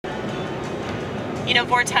You know,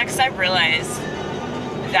 Vortex, I realize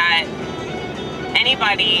that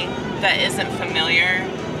anybody that isn't familiar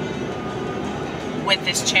with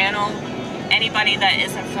this channel, anybody that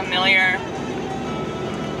isn't familiar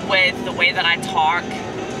with the way that I talk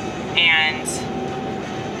and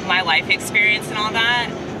my life experience and all that,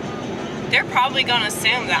 they're probably gonna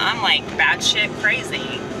assume that I'm like batshit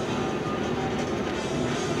crazy.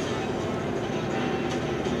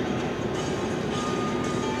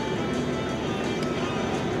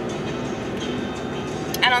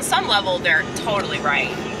 And on some level, they're totally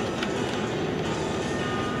right.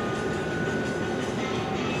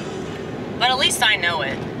 But at least I know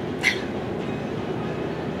it.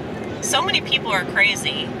 So many people are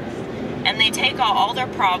crazy, and they take all their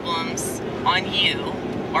problems on you,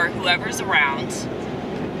 or whoever's around,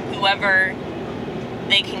 whoever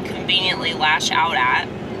they can conveniently lash out at,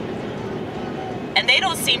 and they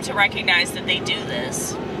don't seem to recognize that they do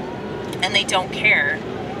this, and they don't care.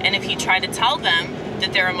 And if you try to tell them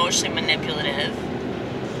that they're emotionally manipulative,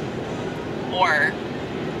 or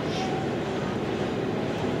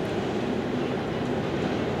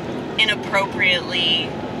inappropriately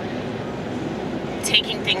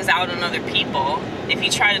taking things out on other people, if you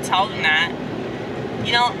try to tell them that,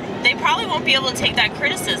 you know, they probably won't be able to take that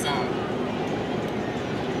criticism.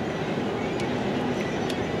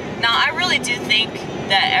 Now, I really do think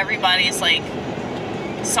that everybody's like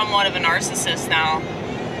somewhat of a narcissist now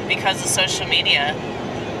because of social media.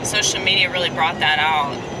 Social media really brought that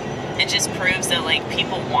out. It just proves that like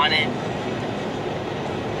people wanted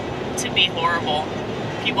to be horrible.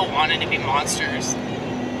 People wanted to be monsters.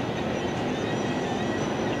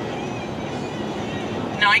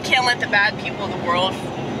 Now, I can't let the bad people in the world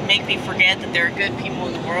make me forget that there are good people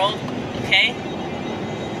in the world, okay?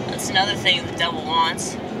 That's another thing the devil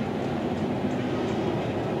wants.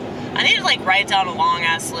 I need to like write down a long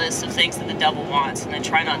ass list of things that the devil wants and then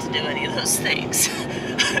try not to do any of those things.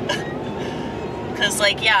 Because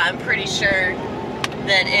like, yeah, I'm pretty sure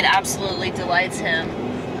that it absolutely delights him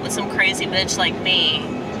with some crazy bitch like me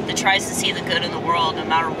that tries to see the good in the world no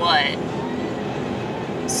matter what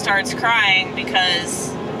starts crying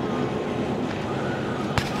because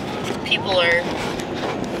people are,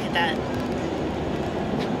 look at that.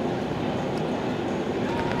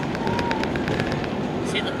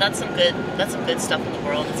 See, that's some good stuff in the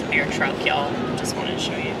world. It's a beer truck, y'all. Just wanted to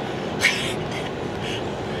show you.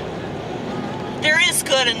 There is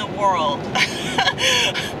good in the world.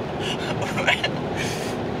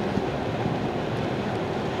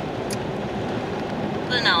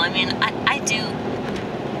 But no, I mean, I do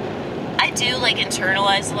like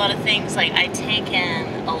internalize a lot of things. Like, I take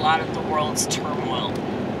in a lot of the world's turmoil.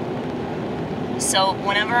 So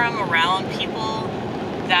whenever I'm around people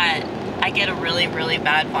that I get a really, really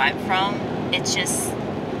bad vibe from, it just,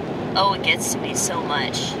 oh, it gets to me so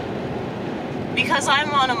much. Because I'm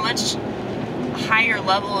on a much higher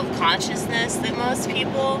level of consciousness than most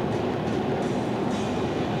people.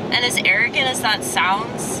 And as arrogant as that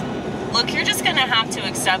sounds, look, you're just gonna have to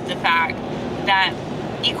accept the fact that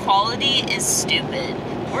equality is stupid.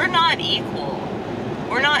 We're not equal.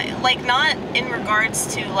 We're not, like, not in regards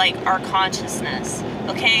to, like, our consciousness,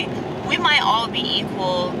 okay? We might all be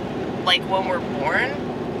equal, like, when we're born.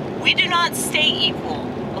 We do not stay equal,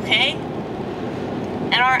 okay?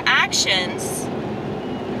 And our actions,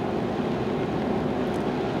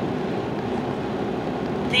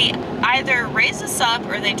 they either raise us up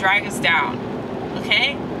or they drag us down,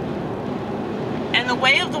 okay? And the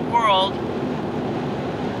way of the world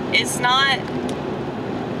is not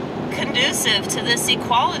conducive to this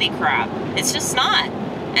equality crap. It's just not.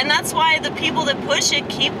 And that's why the people that push it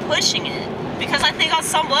keep pushing it. Because I think on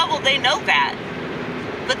some level they know that.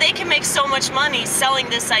 But they can make so much money selling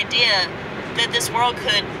this idea that this world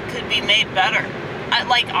could be made better.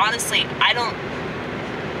 Honestly, I don't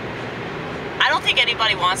think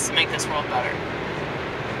anybody wants to make this world better.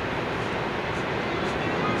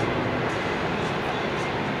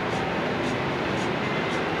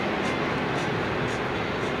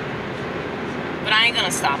 But I ain't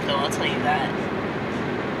gonna stop though, I'll tell you that.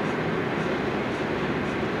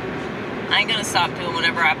 I ain't gonna stop doing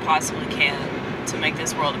whatever I possibly can to make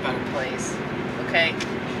this world a better place, okay?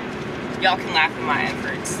 Y'all can laugh at my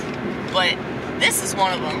efforts, but this is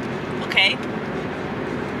one of them, okay?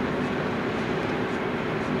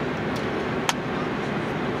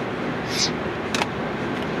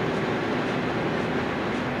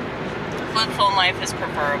 Flip phone life is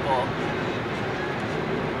preferable.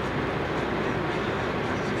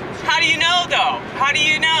 How do you know, though? How do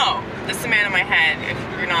you know? This is the man in my head, if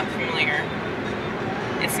you're not familiar.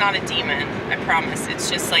 It's not a demon, I promise. It's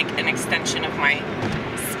just like an extension of my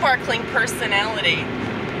sparkling personality.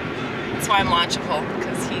 That's why I'm logical,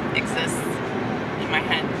 because he exists in my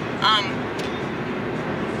head.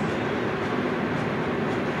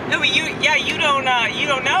 No, but you don't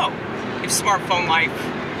know if smartphone life.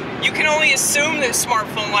 You can only assume that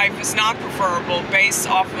smartphone life is not preferable based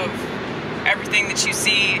off of everything that you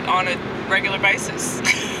see on a regular basis.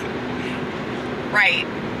 Right.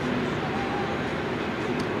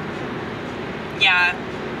 Yeah,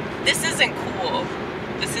 this isn't cool.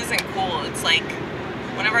 This isn't cool. It's like,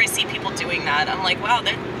 whenever I see people doing that, I'm like, wow,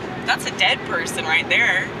 that's a dead person right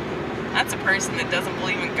there. That's a person that doesn't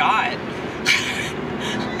believe in God.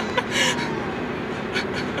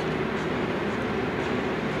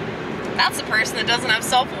 That's a person that doesn't have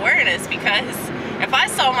self-awareness, because if I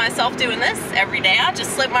saw myself doing this every day, I'd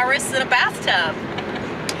just slip my wrists in a bathtub.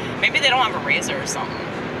 Maybe they don't have a razor or something.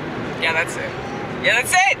 Yeah, that's it. Yeah,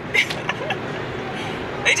 that's it!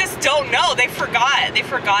 They just don't know. They forgot. They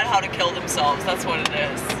forgot how to kill themselves. That's what it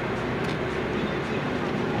is.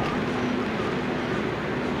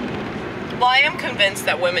 Well, I am convinced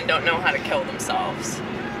that women don't know how to kill themselves.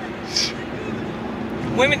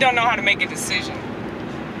 Women don't know how to make a decision.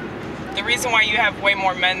 The reason why you have way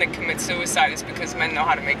more men that commit suicide is because men know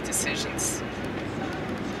how to make decisions.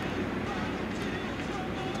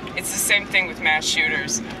 It's the same thing with mass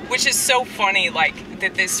shooters, which is so funny, like,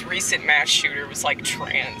 that this recent mass shooter was, like,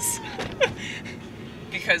 trans.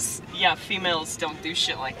 Because, yeah, females don't do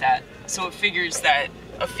shit like that. So it figures that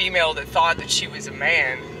a female that thought that she was a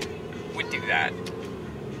man would do that.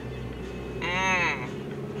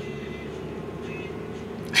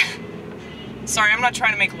 Sorry, I'm not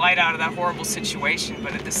trying to make light out of that horrible situation,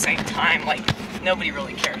 but at the same time, like, nobody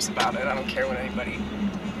really cares about it. I don't care what anybody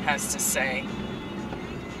has to say.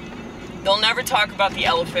 They'll never talk about the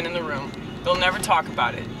elephant in the room. They'll never talk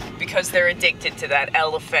about it because they're addicted to that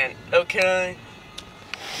elephant, okay?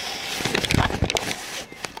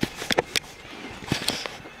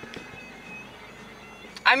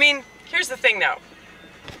 I mean, here's the thing though.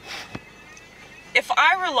 If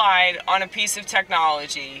I relied on a piece of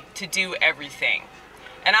technology to do everything,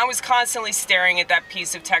 and I was constantly staring at that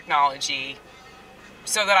piece of technology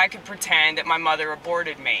so that I could pretend that my mother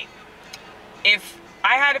aborted me, if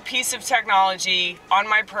I had a piece of technology on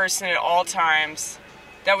my person at all times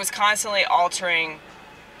that was constantly altering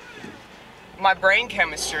my brain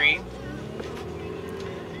chemistry,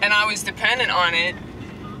 and I was dependent on it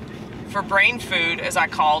for brain food, as I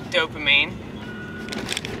call dopamine.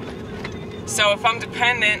 So if I'm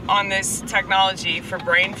dependent on this technology for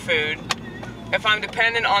brain food, if I'm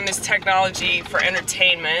dependent on this technology for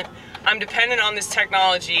entertainment, I'm dependent on this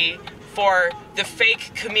technology for the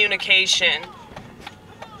fake communication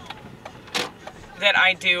that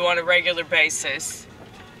I do on a regular basis.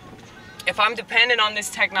 If I'm dependent on this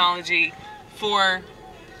technology for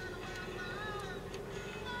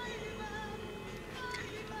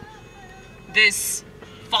this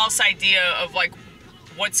false idea of like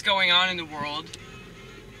what's going on in the world,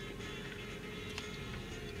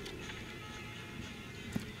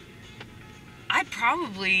 I'd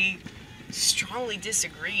probably strongly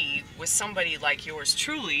disagree with somebody like yours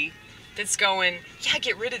truly that's going, yeah,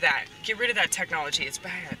 get rid of that. Get rid of that technology. It's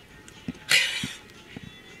bad.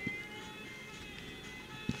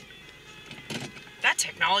 That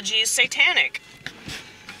technology is satanic.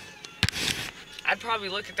 I'd probably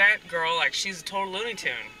look at that girl like she's a total Looney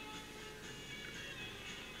Tune.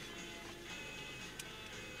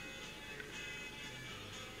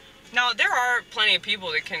 Now, there are plenty of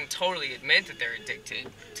people that can totally admit that they're addicted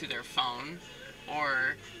to their phone,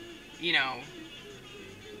 or, you know,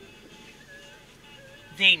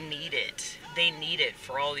 they need it. They need it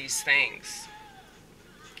for all these things.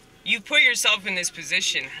 You put yourself in this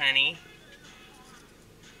position, honey.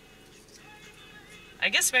 I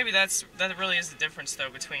guess maybe that really is the difference, though,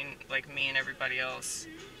 between, like, me and everybody else.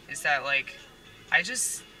 Is that, like, I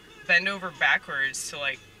just bend over backwards to,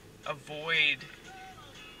 like, avoid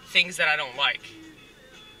things that I don't like.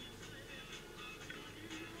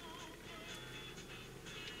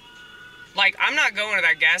 Like, I'm not going to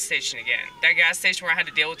that gas station again. That gas station where I had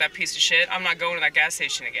to deal with that piece of shit, I'm not going to that gas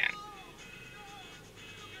station again.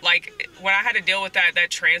 Like, when I had to deal with that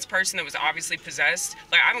trans person that was obviously possessed,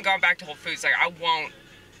 like, I haven't gone back to Whole Foods. Like, I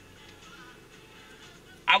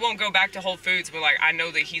won't go back to Whole Foods, but, like, I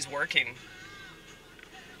know that he's working.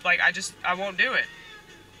 Like, I won't do it.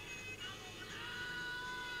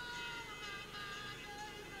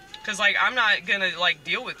 Because, like, I'm not gonna, like,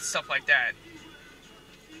 deal with stuff like that.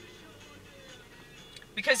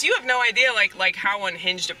 Because you have no idea, like how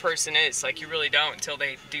unhinged a person is. Like, you really don't until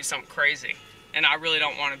they do something crazy. And I really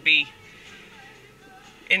don't want to be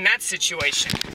in that situation.